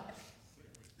it out.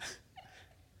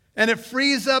 And it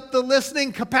frees up the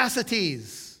listening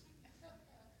capacities.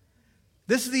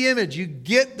 This is the image. You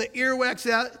get the earwax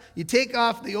out. You take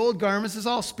off the old garments. It's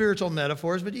all spiritual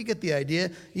metaphors, but you get the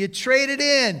idea. You trade it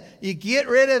in. You get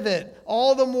rid of it.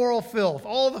 All the moral filth,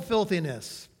 all the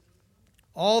filthiness,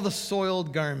 all the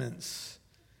soiled garments.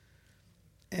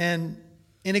 And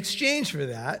in exchange for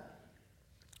that,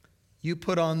 you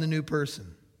put on the new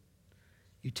person.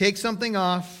 You take something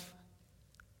off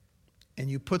and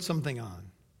you put something on.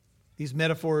 These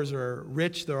metaphors are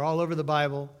rich. They're all over the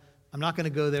Bible. I'm not going to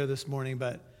go there this morning,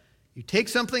 but you take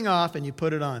something off and you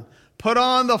put it on. Put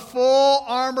on the full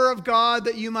armor of God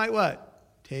that you might what?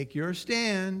 Take your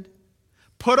stand.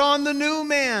 Put on the new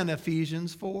man,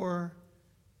 Ephesians 4.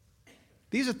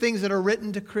 These are things that are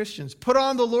written to Christians. Put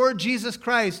on the Lord Jesus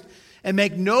Christ and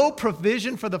make no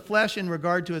provision for the flesh in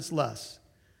regard to its lusts.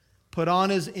 Put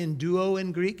on is enduo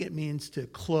in Greek. It means to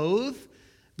clothe,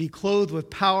 be clothed with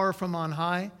power from on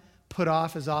high. Put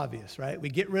off is obvious, right? We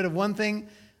get rid of one thing,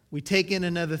 we take in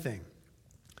another thing.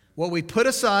 What we put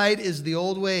aside is the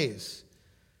old ways.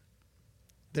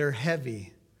 They're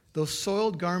heavy. Those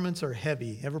soiled garments are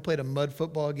heavy. Ever played a mud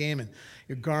football game and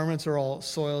your garments are all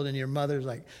soiled and your mother's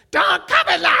like, "Don't come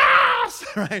in the house!"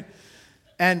 Right?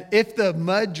 And if the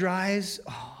mud dries,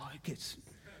 it gets...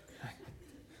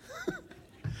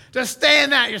 Just stay in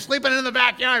that. You're sleeping in the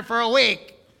backyard for a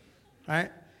week.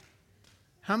 Right?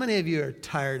 How many of you are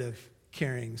tired of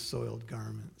carrying soiled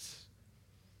garments?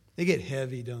 They get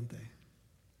heavy, don't they?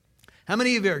 How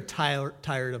many of you are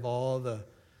tired of all the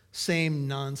same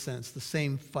nonsense, the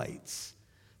same fights,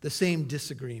 the same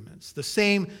disagreements, the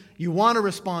same, you want to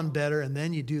respond better, and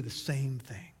then you do the same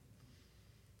thing?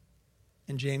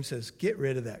 And James says, get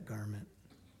rid of that garment.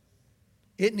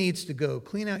 It needs to go.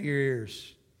 Clean out your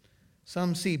ears.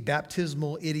 Some see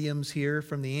baptismal idioms here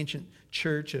from the ancient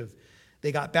church of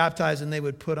they got baptized and they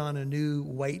would put on a new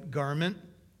white garment.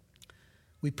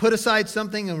 We put aside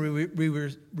something and we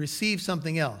receive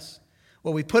something else.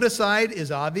 What we put aside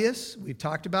is obvious. We've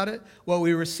talked about it. What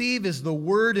we receive is the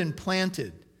word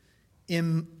implanted,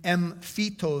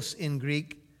 emphytos in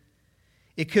Greek.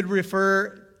 It could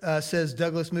refer, says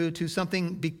Douglas Moo, to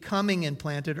something becoming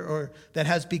implanted or that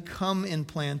has become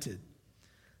implanted.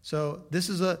 So this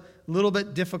is a little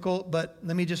bit difficult, but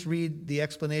let me just read the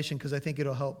explanation because I think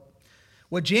it'll help.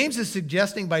 What James is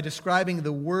suggesting by describing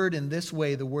the word in this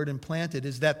way, the word implanted,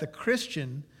 is that the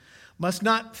Christian must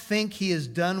not think he is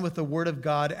done with the word of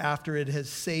God after it has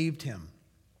saved him.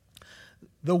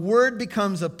 The word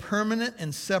becomes a permanent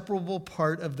and separable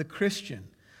part of the Christian,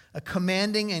 a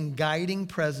commanding and guiding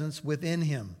presence within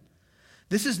him.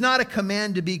 This is not a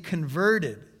command to be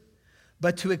converted,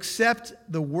 but to accept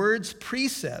the word's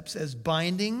precepts as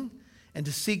binding and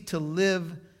to seek to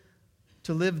live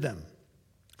them.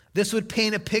 This would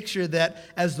paint a picture that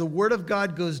as the word of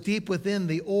God goes deep within,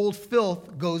 the old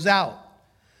filth goes out.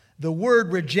 The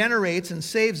word regenerates and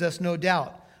saves us, no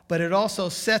doubt, but it also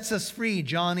sets us free,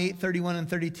 John 8:31 and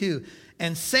 32,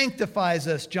 and sanctifies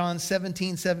us, John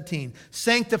 17:17.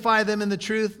 Sanctify them in the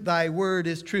truth, thy word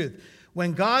is truth.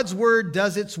 When God's word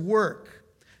does its work,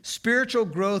 spiritual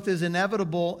growth is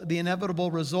inevitable, the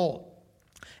inevitable result.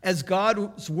 As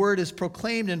God's word is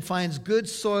proclaimed and finds good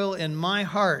soil in my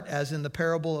heart, as in the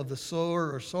parable of the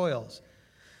sower or soils,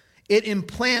 it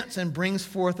implants and brings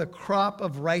forth a crop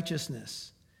of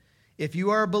righteousness. If you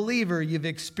are a believer, you've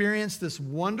experienced this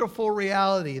wonderful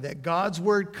reality that God's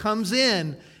word comes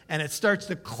in and it starts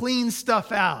to clean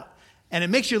stuff out. And it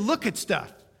makes you look at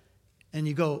stuff. And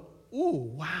you go,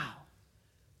 ooh, wow,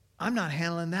 I'm not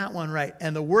handling that one right.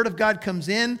 And the word of God comes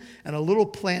in and a little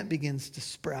plant begins to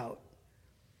sprout.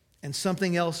 And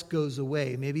something else goes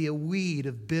away. Maybe a weed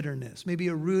of bitterness. Maybe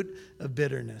a root of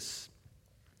bitterness.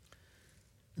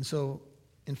 And so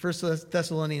in 1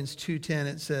 Thessalonians 2:10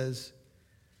 it says,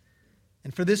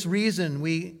 and for this reason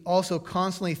we also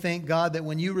constantly thank God that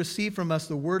when you receive from us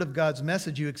the word of God's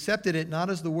message, you accepted it not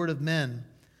as the word of men,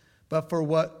 but for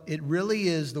what it really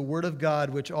is, the word of God,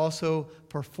 which also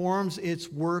performs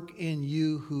its work in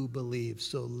you who believe.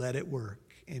 So let it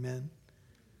work. Amen.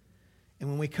 And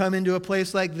when we come into a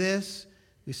place like this,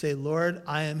 we say, Lord,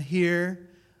 I am here.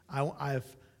 I've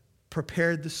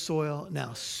prepared the soil.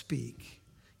 Now speak.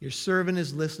 Your servant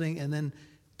is listening. And then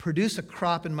produce a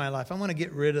crop in my life. I want to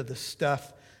get rid of the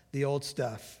stuff, the old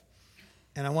stuff.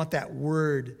 And I want that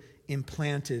word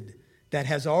implanted that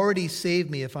has already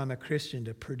saved me if I'm a Christian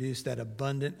to produce that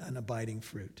abundant and abiding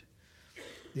fruit.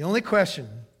 The only question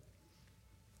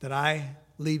that I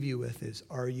leave you with is,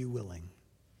 are you willing?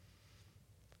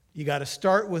 You got to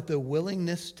start with the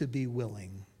willingness to be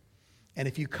willing. And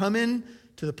if you come in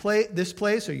to this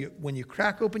place, or when you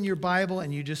crack open your Bible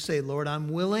and you just say, Lord, I'm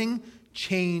willing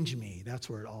change me. That's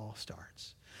where it all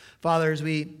starts. Father, as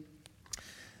we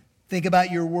think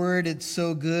about your word, it's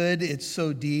so good, it's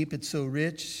so deep, it's so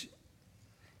rich,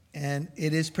 and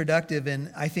it is productive.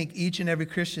 And I think each and every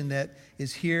Christian that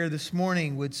is here this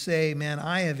morning would say, man,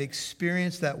 I have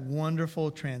experienced that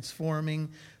wonderful,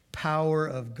 transforming power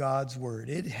of God's word.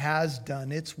 It has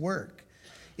done its work.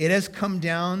 It has come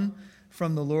down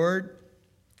from the Lord,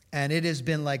 and it has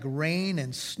been like rain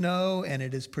and snow, and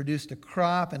it has produced a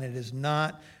crop, and it has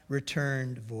not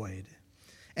returned void.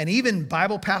 And even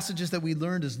Bible passages that we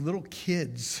learned as little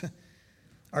kids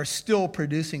are still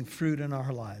producing fruit in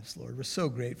our lives, Lord. We're so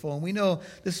grateful. And we know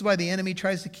this is why the enemy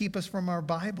tries to keep us from our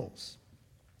Bibles.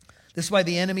 This is why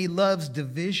the enemy loves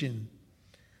division.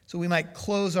 So we might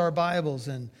close our Bibles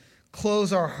and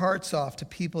close our hearts off to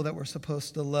people that we're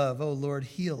supposed to love. Oh, Lord,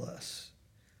 heal us.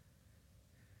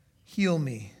 Heal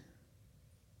me.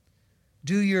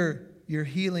 Do your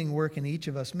healing work in each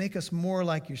of us. Make us more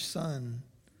like your Son.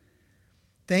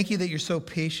 Thank you that you're so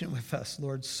patient with us,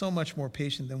 Lord, so much more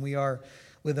patient than we are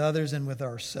with others and with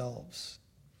ourselves.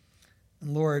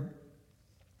 And Lord,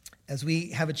 as we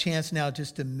have a chance now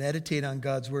just to meditate on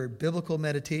God's word, biblical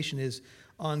meditation is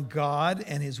on God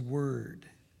and his word.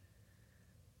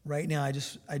 Right now, I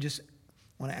just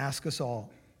want to ask us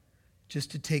all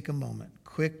just to take a moment,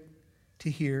 quick to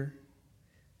hear,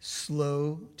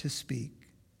 slow to speak,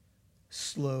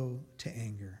 slow to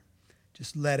anger.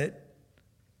 Just let it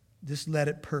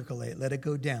percolate. Let it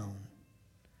go down.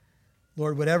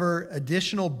 Lord, whatever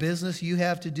additional business you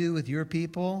have to do with your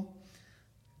people,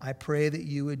 I pray that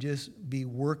you would just be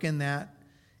working that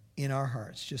in our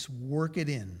hearts. Just work it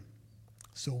in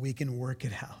so we can work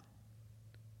it out.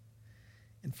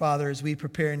 And Father, as we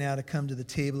prepare now to come to the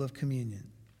table of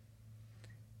communion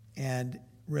and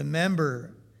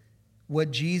remember what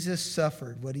Jesus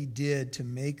suffered, what he did to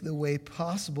make the way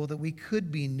possible that we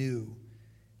could be new,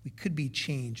 we could be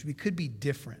changed, we could be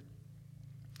different.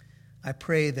 I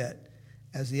pray that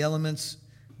as the elements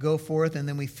go forth and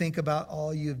then we think about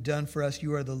all you have done for us,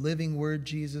 you are the living word,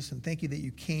 Jesus, and thank you that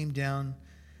you came down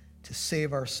to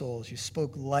save our souls. You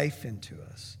spoke life into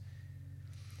us.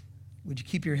 Would you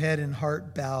keep your head and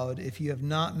heart bowed? If you have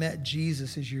not met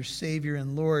Jesus as your Savior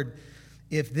and Lord,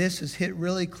 if this has hit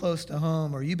really close to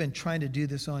home or you've been trying to do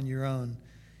this on your own,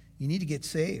 you need to get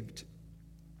saved.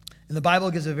 And the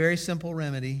Bible gives a very simple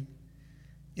remedy.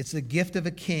 It's the gift of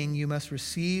a king. You must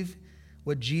receive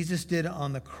what Jesus did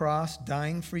on the cross,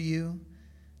 dying for you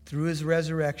through his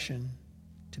resurrection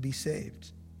to be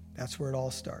saved. That's where it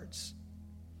all starts.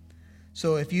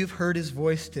 So if you've heard his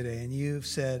voice today and you've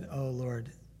said, oh,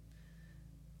 Lord,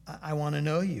 I want to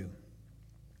know you,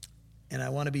 and I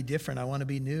want to be different. I want to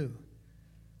be new.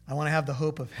 I want to have the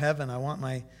hope of heaven. I want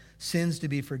my sins to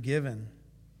be forgiven.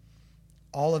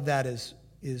 All of that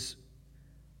is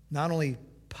not only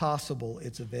possible,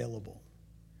 it's available.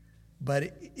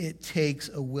 But it takes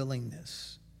a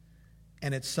willingness.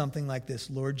 And it's something like this,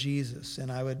 Lord Jesus.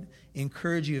 And I would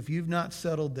encourage you, if you've not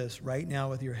settled this right now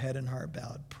with your head and heart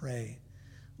bowed, pray.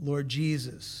 Lord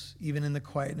Jesus, even in the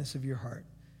quietness of your heart,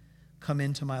 come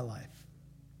into my life.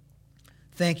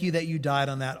 Thank you that you died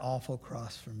on that awful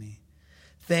cross for me.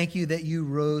 Thank you that you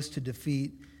rose to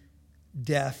defeat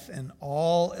death and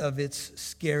all of its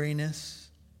scariness.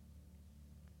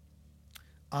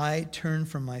 I turn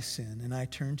from my sin and I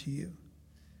turn to you.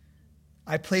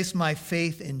 I place my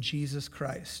faith in Jesus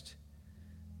Christ.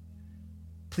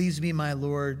 Please be my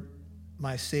Lord,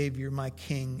 my Savior, my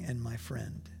King, and my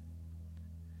friend.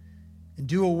 And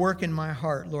do a work in my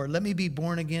heart, Lord. Let me be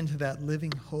born again to that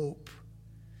living hope.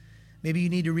 Maybe you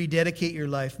need to rededicate your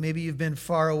life. Maybe you've been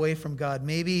far away from God.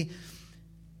 Maybe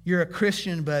you're a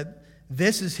Christian, but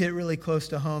this has hit really close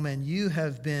to home and you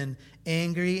have been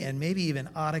angry and maybe even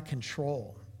out of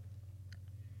control.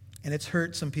 And it's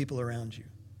hurt some people around you.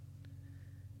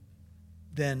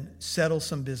 Then settle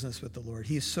some business with the Lord.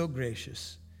 He is so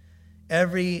gracious.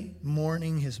 Every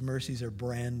morning his mercies are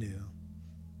brand new.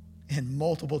 And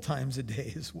multiple times a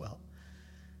day as well.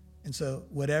 And so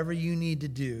whatever you need to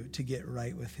do to get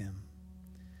right with him.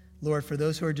 Lord, for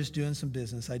those who are just doing some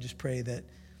business, I just pray that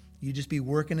you just be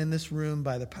working in this room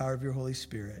by the power of your Holy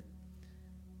Spirit.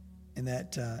 And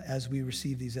that as we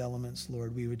receive these elements,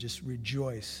 Lord, we would just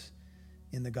rejoice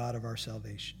in the God of our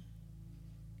salvation.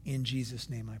 In Jesus'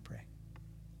 name I pray.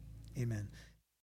 Amen.